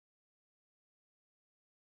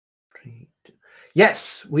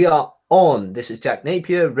Yes, we are on. This is Jack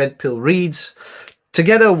Napier, Red Pill Reads,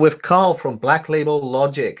 together with Carl from Black Label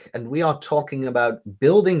Logic, and we are talking about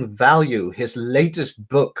Building Value, his latest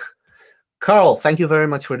book. Carl, thank you very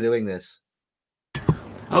much for doing this.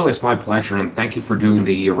 Oh, it's my pleasure, and thank you for doing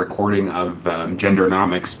the recording of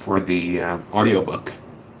Gendernomics for the audiobook.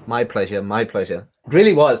 My pleasure, my pleasure. It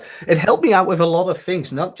really was. It helped me out with a lot of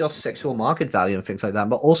things, not just sexual market value and things like that,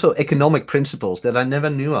 but also economic principles that I never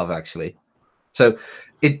knew of, actually. So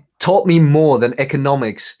it taught me more than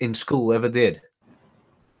economics in school ever did.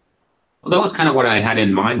 Well, that was kind of what I had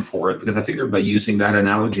in mind for it, because I figured by using that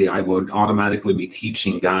analogy, I would automatically be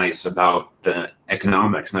teaching guys about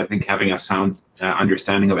economics. And I think having a sound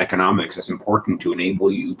understanding of economics is important to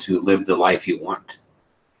enable you to live the life you want.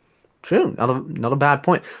 True, not a bad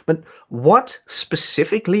point. But what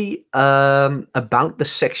specifically about the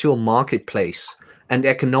sexual marketplace and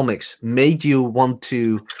economics made you want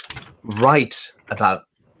to write about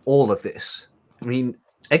all of this? I mean,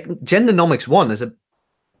 Gendernomics 1 is a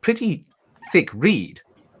pretty thick read.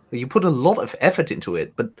 You put a lot of effort into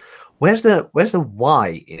it, but where's the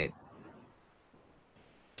why in it?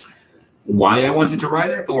 Why I wanted to write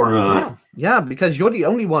it, or yeah, because you're the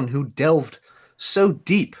only one who delved so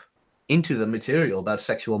deep into the material about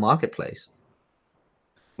sexual marketplace.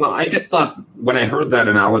 Well, I just thought when I heard that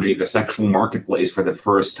analogy, the sexual marketplace, for the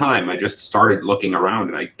first time, I just started looking around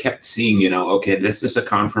and I kept seeing, okay, this is a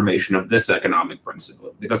confirmation of this economic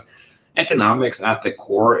principle. Because economics at the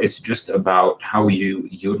core is just about how you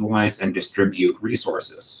utilize and distribute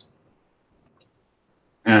resources.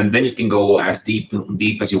 And then you can go as deep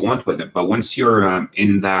as you want with it. But once you're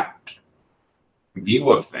in that view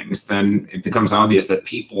of things, then it becomes obvious that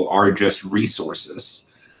people are just resources.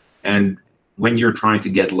 And when you're trying to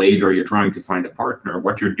get laid or you're trying to find a partner,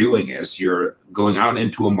 what you're doing is you're going out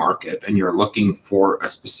into a market and you're looking for a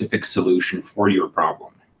specific solution for your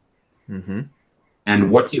problem. Mm-hmm.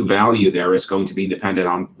 And what you value there is going to be dependent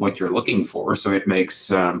on what you're looking for. So it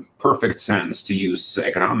makes perfect sense to use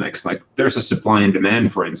economics. Like there's a supply and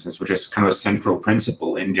demand, for instance, which is kind of a central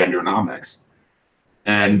principle in gendernomics.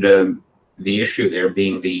 And the issue there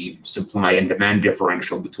being the supply and demand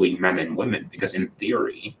differential between men and women, because in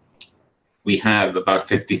theory, we have about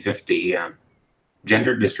 50-50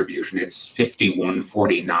 gender distribution. It's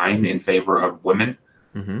 51-49 in favor of women,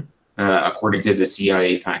 according to the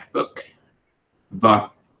CIA fact book.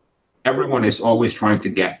 But everyone is always trying to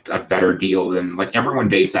get a better deal than, like, everyone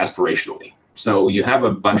dates aspirationally. So you have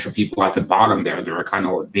a bunch of people at the bottom there that are kind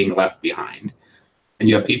of being left behind. And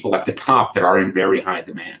you have people at the top that are in very high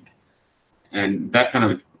demand. And that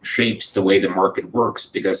kind of shapes the way the market works,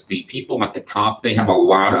 because the people at the top, they have a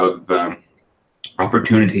lot of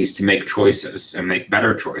opportunities to make choices and make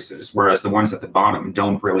better choices, whereas the ones at the bottom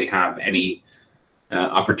don't really have any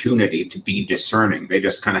opportunity to be discerning. They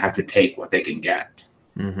just kind of have to take what they can get.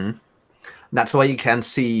 Mm-hmm. That's why you can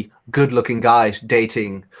see good-looking guys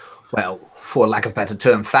dating, well, for lack of a better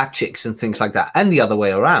term, fat chicks and things like that, and the other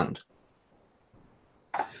way around.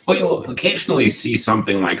 Well, you'll occasionally see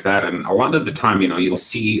something like that, and a lot of the time, you'll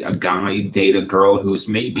see a guy date a girl who's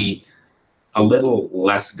maybe a little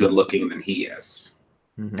less good-looking than he is.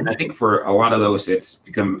 Mm-hmm. And I think for a lot of those, it's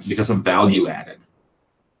become because of value added.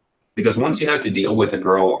 Because once you have to deal with a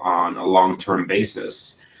girl on a long-term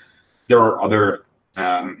basis, there are other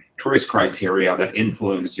choice criteria that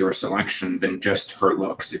influence your selection than just her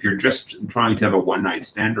looks. If you're just trying to have a one-night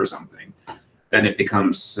stand or something, then it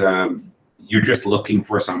becomes you're just looking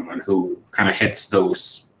for someone who kind of hits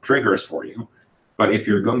those triggers for you. But if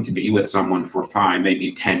you're going to be with someone for 5,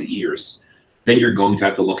 maybe 10 years, then you're going to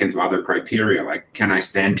have to look into other criteria, like, can I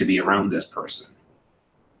stand to be around this person?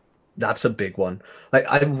 That's a big one. Like,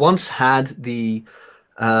 I once had the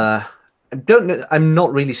I'm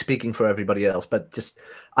not really speaking for everybody else, but just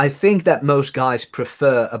I think that most guys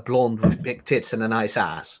prefer a blonde with big tits and a nice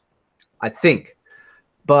ass. I think.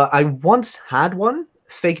 But I once had one,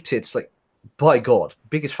 fake tits, like, by God,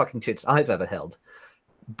 biggest fucking tits I've ever held.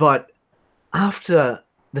 But after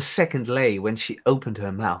the second lay, when she opened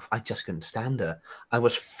her mouth, I just couldn't stand her. I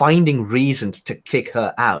was finding reasons to kick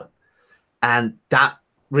her out. And that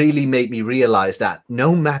really made me realize that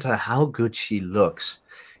no matter how good she looks,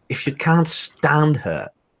 if you can't stand her,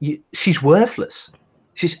 she's worthless.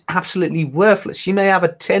 She's absolutely worthless. She may have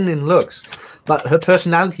a 10 in looks, but her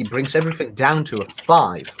personality brings everything down to a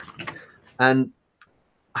 5. And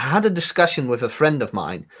I had a discussion with a friend of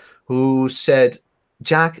mine who said,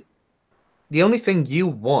 Jack, the only thing you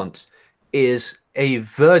want is a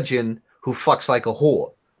virgin who fucks like a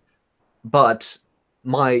whore. But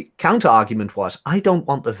my counter argument was, I don't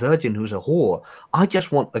want a virgin who's a whore. I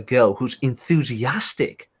just want a girl who's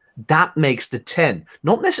enthusiastic that makes the 10.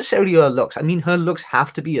 Not necessarily her looks. I mean, her looks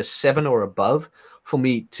have to be a 7 or above for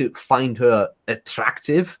me to find her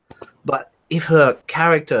attractive. But if her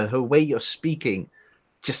character, her way of speaking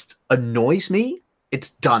just annoys me, it's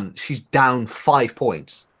done. She's down 5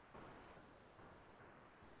 points.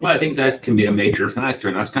 Well, I think that can be a major factor,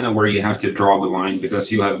 and that's kind of where you have to draw the line,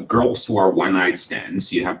 because you have girls who are one-night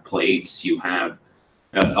stands, you have plates, you have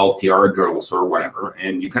LTR girls or whatever,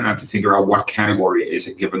 and you kind of have to figure out what category is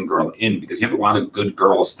a given girl in, because you have a lot of good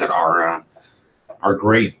girls that are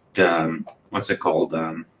great. What's it called?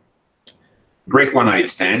 Great one-night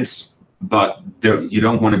stands, but you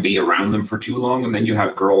don't want to be around them for too long. And then you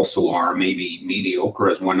have girls who are maybe mediocre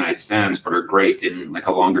as one-night stands, but are great in like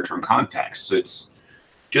a longer-term context. So it's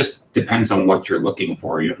just depends on what you're looking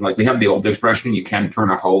for. You like we have the old expression, you can turn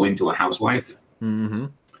a hoe into a housewife. Mm-hmm.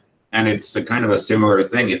 And it's a kind of a similar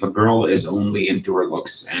thing. If a girl is only into her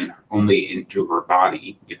looks and only into her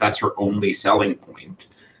body, if that's her only selling point,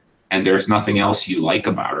 and there's nothing else you like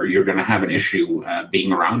about her, you're going to have an issue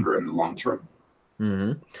being around her in the long term.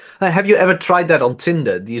 Mm-hmm. Have you ever tried that on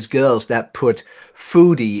Tinder? These girls that put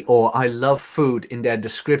foodie or I love food in their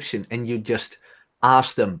description, and you just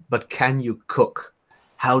ask them, but can you cook?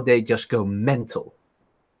 How they just go mental.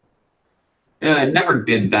 Yeah, I never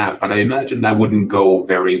did that, but I imagine that wouldn't go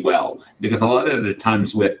very well, because a lot of the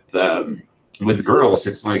times with girls,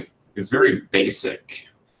 it's like it's very basic,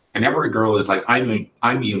 and every girl is like,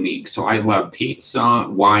 I'm unique, so I love pizza,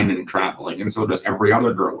 wine, and traveling, and so does every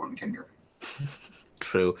other girl on Tinder.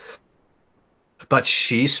 True, but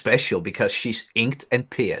she's special because she's inked and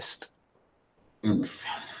pierced. Oof.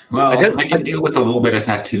 Well, I can deal with a little bit of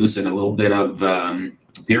tattoos and a little bit of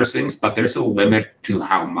piercings, but there's a limit to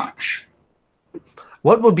how much.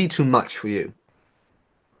 What would be too much for you?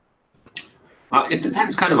 It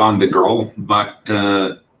depends kind of on the girl, but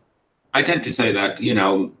I tend to say that, you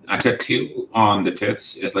know, a tattoo on the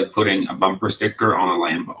tits is like putting a bumper sticker on a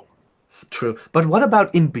Lambo. True. But what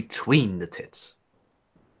about in between the tits?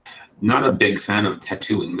 Not a big fan of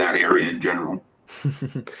tattooing that area in general.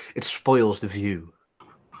 It spoils the view.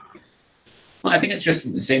 Well, I think it's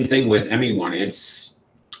just the same thing with anyone. It's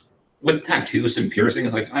with tattoos and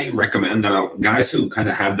piercings. Like I recommend that guys who kind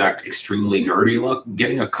of have that extremely nerdy look,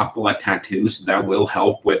 getting a couple of tattoos that will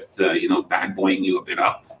help with you know, bad boying you a bit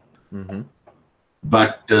up. Mm-hmm.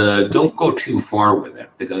 But don't go too far with it,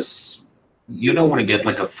 because you don't want to get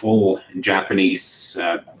like a full Japanese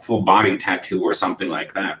full body tattoo or something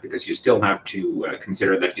like that, because you still have to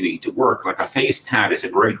consider that you need to work. Like a face tat is a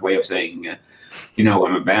great way of saying, you know,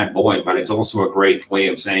 I'm a bad boy, but it's also a great way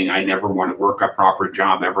of saying I never want to work a proper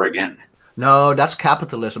job ever again. No, that's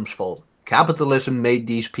capitalism's fault. Capitalism made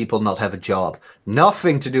these people not have a job.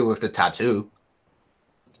 Nothing to do with the tattoo.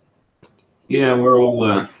 Yeah, we're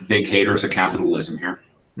all big haters of capitalism here.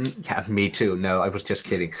 Yeah, me too. No, I was just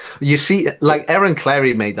kidding. You see, like Aaron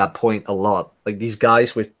Clary made that point a lot. Like these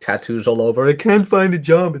guys with tattoos all over. I can't find a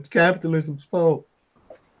job. It's capitalism's fault.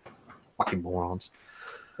 Fucking morons.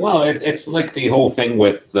 Well, it's like the whole thing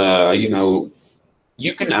with, you know,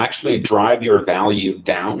 you can actually drive your value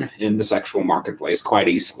down in the sexual marketplace quite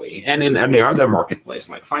easily. And in any other marketplace,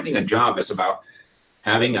 like finding a job is about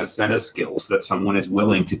having a set of skills that someone is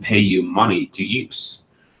willing to pay you money to use.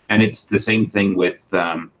 And it's the same thing with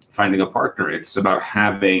finding a partner. It's about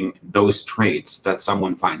having those traits that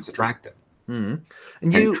someone finds attractive. Mm-hmm.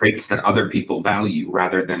 And traits that other people value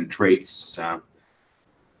rather than traits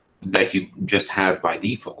that you just have by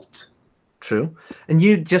default. True. And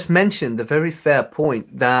you just mentioned the very fair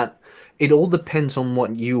point that it all depends on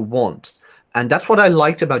what you want. And that's what I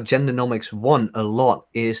liked about Gendernomics 1 a lot,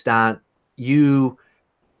 is that you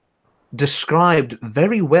described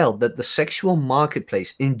very well that the sexual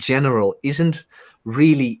marketplace in general isn't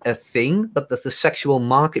really a thing, but that the sexual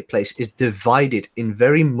marketplace is divided in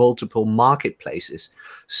very multiple marketplaces.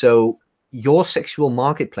 So your sexual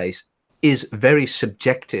marketplace is very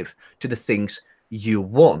subjective to the things you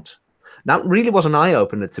want. That really was an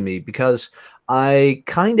eye-opener to me, because I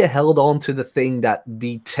kind of held on to the thing that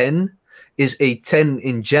the 10 is a 10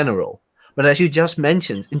 in general. But as you just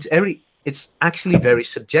mentioned, it's actually very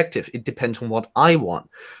subjective. It depends on what I want.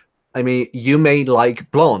 I mean, you may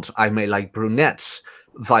like blondes, I may like brunettes,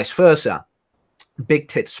 vice versa. Big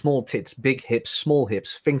tits, big hips, small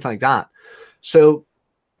hips, things like that. So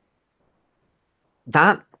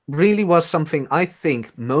that really was something I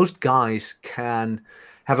think most guys can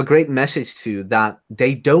have a great message to, that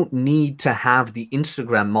they don't need to have the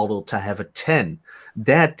Instagram model to have a 10.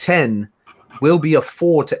 Their 10 will be a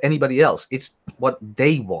 4 to anybody else. It's what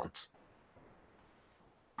they want.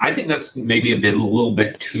 I think that's maybe a little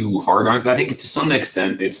bit too hard on it. I think to some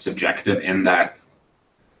extent it's subjective in that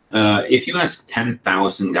If you ask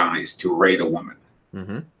 10,000 guys to rate a woman,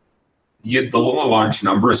 Mm-hmm. the law of large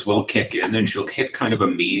numbers will kick in, and she'll hit kind of a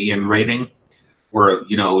median rating where,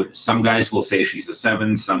 some guys will say she's a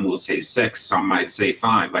 7, some will say 6, some might say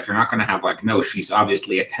 5, but you're not going to have like, no, she's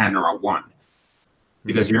obviously a 10 or a 1.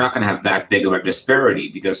 Because you're not going to have that big of a disparity,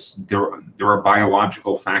 because there are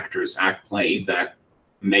biological factors at play that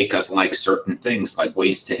make us like certain things, like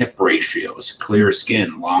waist to hip ratios, clear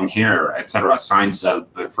skin, long hair, etc., signs of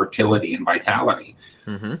fertility and vitality.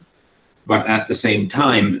 Mm-hmm. But at the same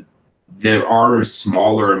time, there are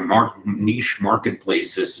smaller niche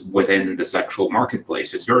marketplaces within the sexual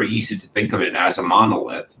marketplace. It's very easy to think of it as a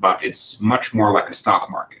monolith, but it's much more like a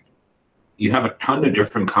stock market. You have a ton of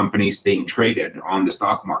different companies being traded on the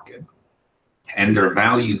stock market, and their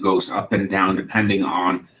value goes up and down depending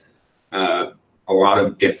on a lot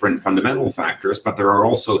of different fundamental factors, but there are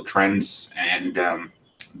also trends and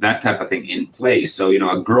that type of thing in play. So,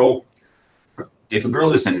 if a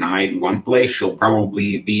girl is a 9 one place, she'll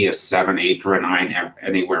probably be a 7, 8, or a 9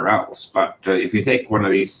 anywhere else. But if you take one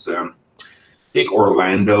of these, take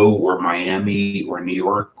Orlando or Miami or New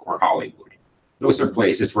York or Hollywood, those are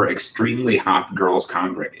places where extremely hot girls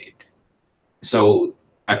congregate. So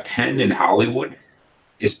a 10 in Hollywood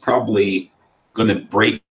is probably going to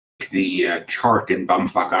break the chart in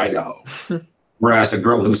bumfuck Idaho. Whereas a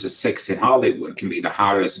girl who's a 6 in Hollywood can be the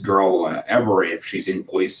hottest girl ever if she's in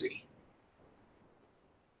Boise.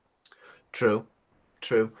 True.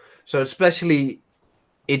 So especially,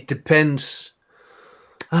 it depends.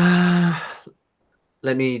 Let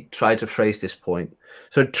me try to phrase this point.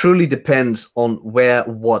 So it truly depends on where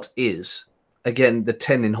what is. Again, the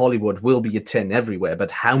 10 in Hollywood will be a 10 everywhere, but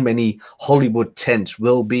how many Hollywood 10s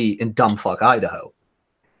will be in dumbfuck Idaho?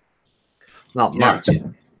 Not much.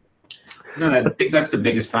 No, I think that's the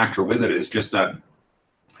biggest factor with it, is just that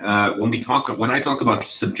when I talk about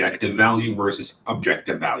subjective value versus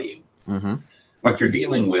objective value, mm-hmm. what you're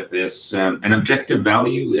dealing with is an objective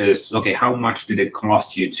value is, okay, how much did it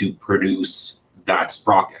cost you to produce that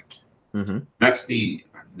sprocket? Mm-hmm. That's the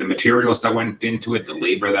materials that went into it, the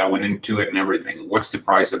labor that went into it, and everything. What's the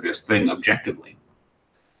price of this thing objectively?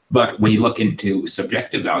 But when you look into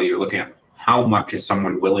subjective value, you're looking at how much is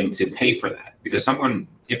someone willing to pay for that? Because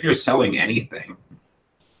if you're selling anything,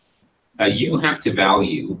 you have to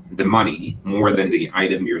value the money more than the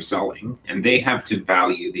item you're selling, and they have to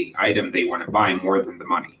value the item they want to buy more than the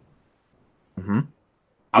money. Mm-hmm.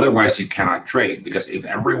 Otherwise, you cannot trade, because if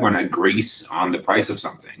everyone agrees on the price of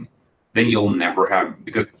something, then you'll never have,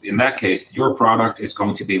 because in that case, your product is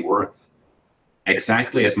going to be worth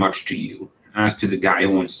exactly as much to you as to the guy who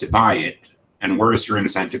wants to buy it. And where's your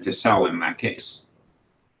incentive to sell in that case?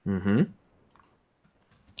 Mm-hmm.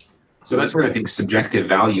 So that's where I think subjective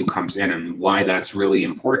value comes in, and why that's really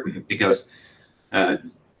important, because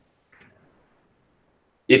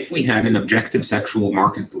if we had an objective sexual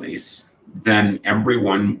marketplace, then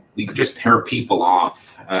we could just pair people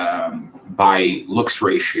off by looks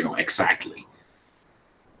ratio exactly.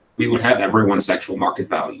 We would have everyone's sexual market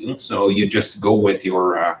value. So you just go with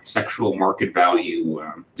your sexual market value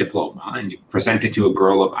diploma, and you present it to a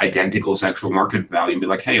girl of identical sexual market value and be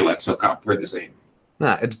like, hey, let's hook up. We're the same.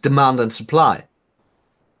 No, it's demand and supply.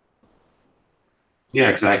 Yeah,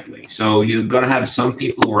 exactly. So you're going to have some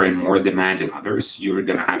people who are in more demand than others. You're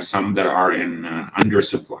going to have some that are in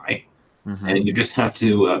undersupply. Mm-hmm. And you just have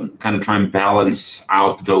to kind of try and balance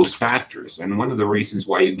out those factors. And one of the reasons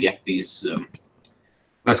why you get these,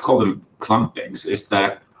 let's call them clumpings, is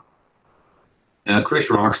that Chris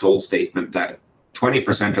Rock's old statement that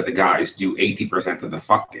 20% of the guys do 80% of the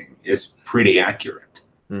fucking is pretty accurate.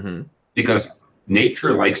 Mm-hmm. Because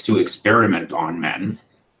nature likes to experiment on men,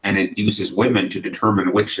 and it uses women to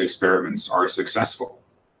determine which experiments are successful.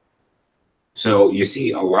 So you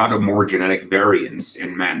see a lot of more genetic variance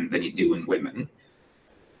in men than you do in women.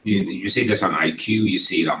 You see this on IQ, you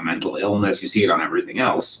see it on mental illness, you see it on everything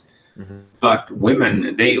else. Mm-hmm. But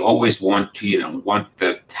women, they always want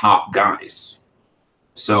the top guys.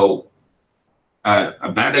 So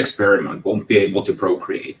a bad experiment won't be able to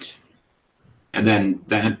procreate. And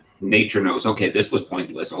then nature knows, okay, this was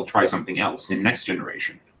pointless, I'll try something else in next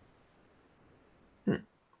generation.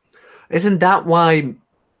 Isn't that why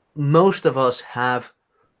most of us have,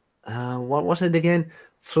 what was it again?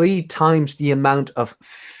 3 times the amount of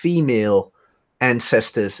female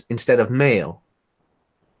ancestors instead of male?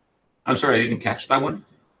 I'm sorry, I didn't catch that one.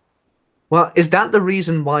 Well, is that the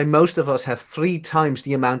reason why most of us have 3 times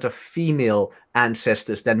the amount of female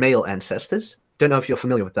ancestors than male ancestors? Don't know if you're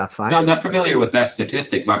familiar with that fact. No, I'm not familiar with that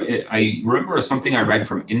statistic, but I remember something I read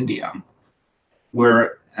from India,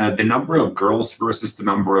 where the number of girls versus the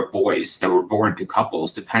number of boys that were born to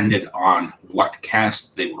couples depended on what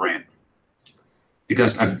caste they were in.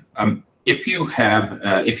 Because if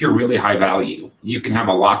you're really high value, you can have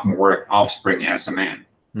a lot more offspring as a man.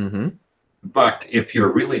 Mm-hmm. But if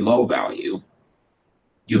you're really low value,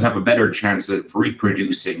 you have a better chance of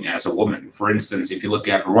reproducing as a woman. For instance, if you look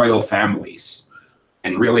at royal families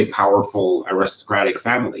and really powerful aristocratic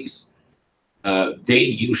families, they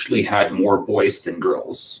usually had more boys than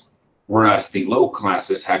girls, whereas the low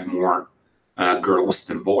classes had more girls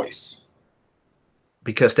than boys.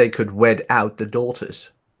 Because they could wed out the daughters.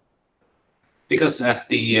 Because at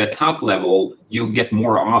the top level, you get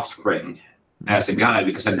more offspring as a guy,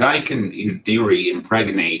 because a guy can, in theory,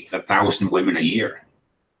 impregnate 1,000 women a year.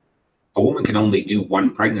 A woman can only do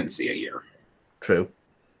 1 pregnancy a year. True.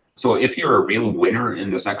 So if you're a real winner in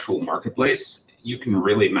the sexual marketplace, you can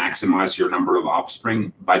really maximize your number of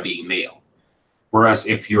offspring by being male. Whereas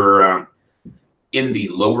if you're in the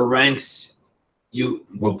lower ranks, you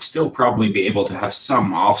will still probably be able to have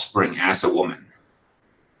some offspring as a woman,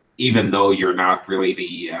 even though you're not really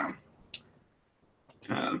the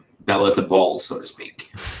belle of the ball, so to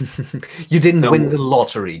speak. You didn't win the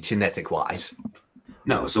lottery, genetic-wise.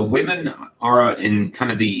 No, so women are in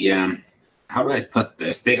kind of the, how do I put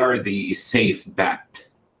this? They are the safe bet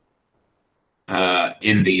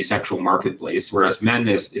in the sexual marketplace, whereas men,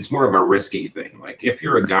 it's more of a risky thing. Like, if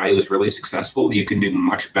you're a guy who's really successful, you can do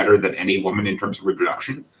much better than any woman in terms of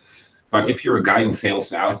reproduction. But if you're a guy who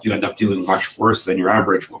fails out, you end up doing much worse than your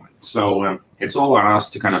average woman. So it's all on us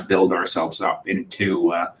to kind of build ourselves up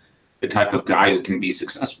into the type of guy who can be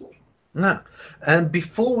successful. No. And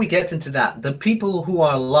before we get into that, the people who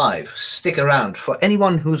are live, stick around. For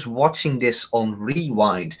anyone who's watching this on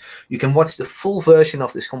Rewind, you can watch the full version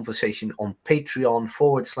of this conversation on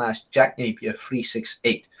Patreon/Jack Napier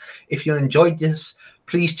 368. If you enjoyed this,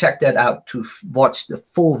 please check that out to watch the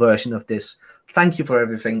full version of this. Thank you for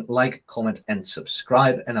everything. Like, comment, and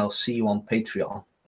subscribe, and I'll see you on Patreon.